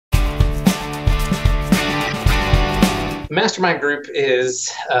Mastermind group is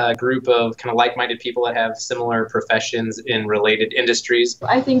a group of kind of like-minded people that have similar professions in related industries.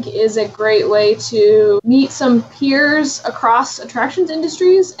 I think is a great way to meet some peers across attractions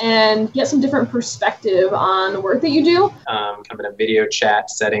industries and get some different perspective on the work that you do. Kind of in a video chat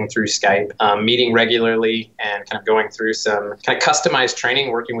setting through Skype, meeting regularly and kind of going through some kind of customized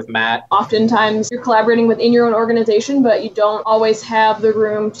training, working with Matt. Oftentimes you're collaborating within your own organization, but you don't always have the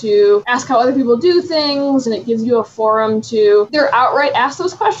room to ask how other people do things, and it gives you a forum to either outright ask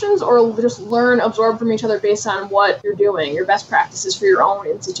those questions or just learn, absorb from each other based on what you're doing, your best practices for your own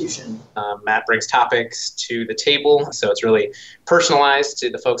institution. Matt brings topics to the table, so it's really personalized to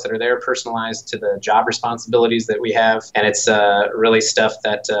the folks that are there, personalized to the job responsibilities that we have, and it's really stuff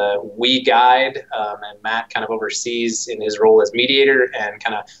that we guide, and Matt kind of oversees in his role as mediator and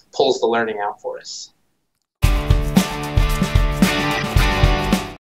kind of pulls the learning out for us.